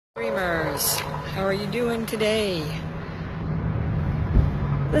Dreamers, how are you doing today?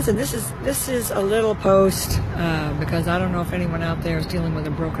 Listen, this is a little post because I don't know if anyone out there is dealing with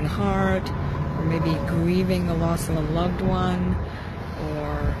a broken heart, or maybe grieving the loss of a loved one,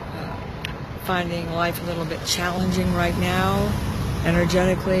 or finding life a little bit challenging right now.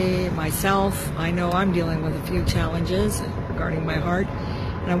 Energetically, myself, I know I'm dealing with a few challenges regarding my heart.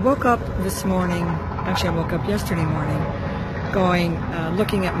 And I woke up this morning, actually I woke up yesterday morning,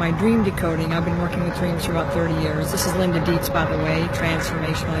 looking at my dream decoding. I've been working with dreams for about 30 years. This is Dietz, by the way,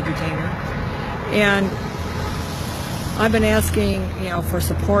 transformational entertainer. And I've been asking, for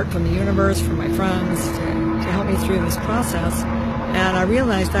support from the universe, from my friends, to help me through this process. And I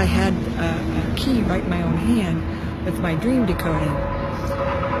realized I had a key right in my own hand with my dream decoding,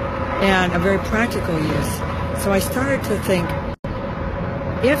 and a very practical use. So I started to think,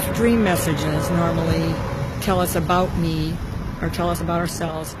 if dream messages normally tell us about me, or tell us about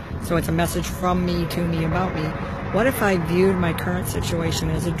ourselves, so it's a message from me to me about me, what if I viewed my current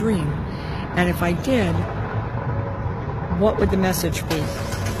situation as a dream? And if I did, what would the message be?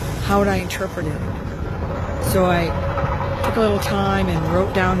 How would I interpret it? So I took a little time and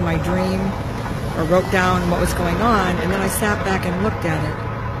wrote down my dream, or wrote down what was going on, and then I sat back and looked at it.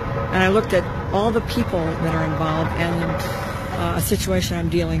 And I looked at all the people that are involved and a situation I'm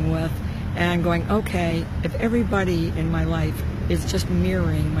dealing with, and going, okay, if everybody in my life is just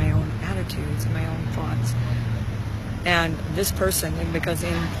mirroring my own attitudes and my own thoughts, and this person, because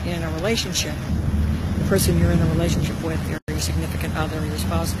in a relationship, the person you're in a relationship with, your significant other, your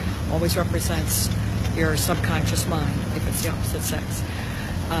spouse, always represents your subconscious mind, if it's the opposite sex.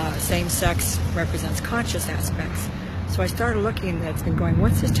 Same sex represents conscious aspects. So I started looking at this and going,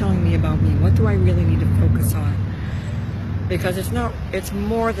 what's this telling me about me? What do I really need to focus on? Because it's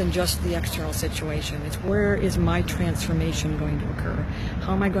more than just the external situation. It's where is my transformation going to occur?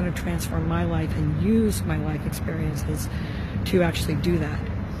 How am I going to transform my life and use my life experiences to actually do that?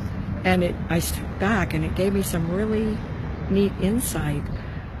 And I stood back, and it gave me some really neat insight,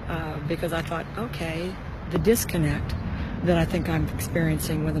 because I thought, okay, the disconnect that I think I'm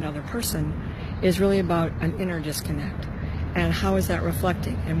experiencing with another person is really about an inner disconnect. And how is that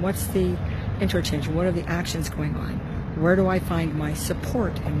reflecting? And what's the interchange? What are the actions going on? Where do I find my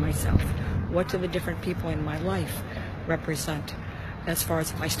support in myself? What do the different people in my life represent? As far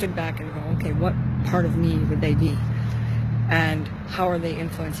as if I stood back and go, okay, what part of me would they be? And how are they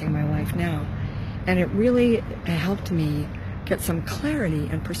influencing my life now? And it really helped me get some clarity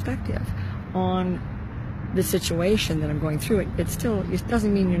and perspective on the situation that I'm going through. It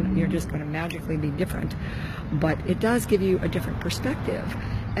doesn't mean you're just going to magically be different, but it does give you a different perspective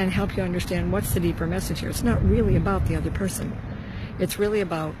and help you understand what's the deeper message here. It's not really about the other person. It's really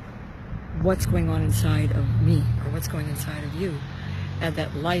about what's going on inside of me, or what's going inside of you, and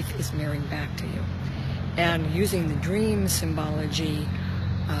that life is mirroring back to you. And using the dream symbology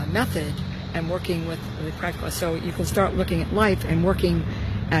method and working with the practical, so you can start looking at life and working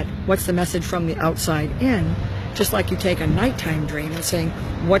at what's the message from the outside in, just like you take a nighttime dream and saying,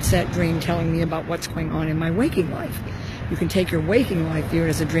 what's that dream telling me about what's going on in my waking life? You can take your waking life, view it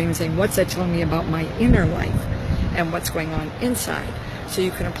as a dream, and saying, what's that telling me about my inner life and what's going on inside? So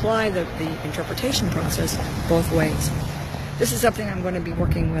you can apply the interpretation process both ways. This is something I'm going to be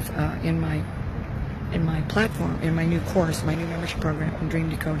working with in my platform, in my new course, my new membership program in dream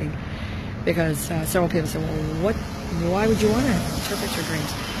decoding, because several people say, well, why would you want to interpret your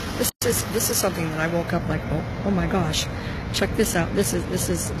dreams? This is something that I woke up like, oh my gosh, check this out. This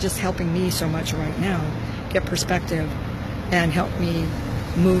is just helping me so much right now get perspective and help me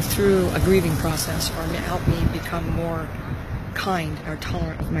move through a grieving process, or help me become more kind or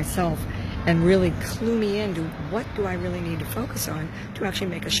tolerant of myself, and really clue me into what do I really need to focus on to actually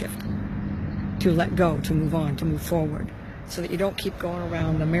make a shift, to let go, to move on, to move forward, so that you don't keep going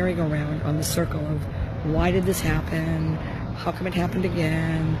around the merry-go-round on the circle of why did this happen, how come it happened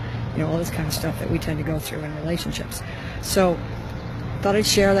again, all this kind of stuff that we tend to go through in relationships. So thought I'd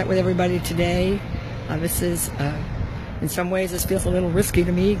share that with everybody today. This is in some ways this feels a little risky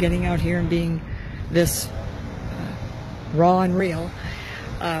to me, getting out here and being this raw and real,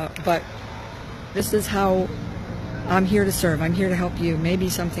 but this is how I'm here to serve. I'm here to help you. Maybe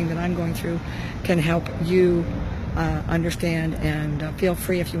something that I'm going through can help you understand, and feel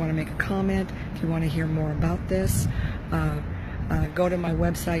free if you want to make a comment, if you want to hear more about this. Go to my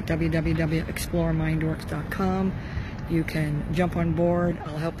website, www.exploremindworks.com. You can jump on board.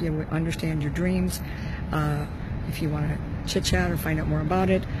 I'll help you understand your dreams. If you want to chit-chat or find out more about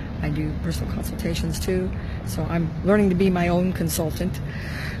it, I do personal consultations too. So I'm learning to be my own consultant,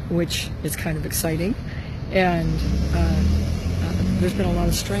 which is kind of exciting. And there's been a lot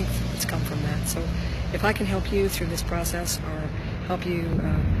of strength that's come from that. So if I can help you through this process or help you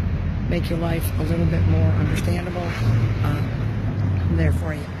make your life a little bit more understandable, I'm there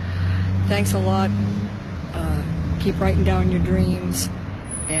for you. Thanks a lot. Keep writing down your dreams,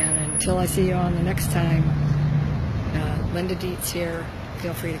 and until I see you on the next time, Linda Dietz here.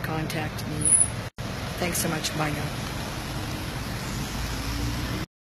 Feel free to contact me. Thanks so much. Bye now.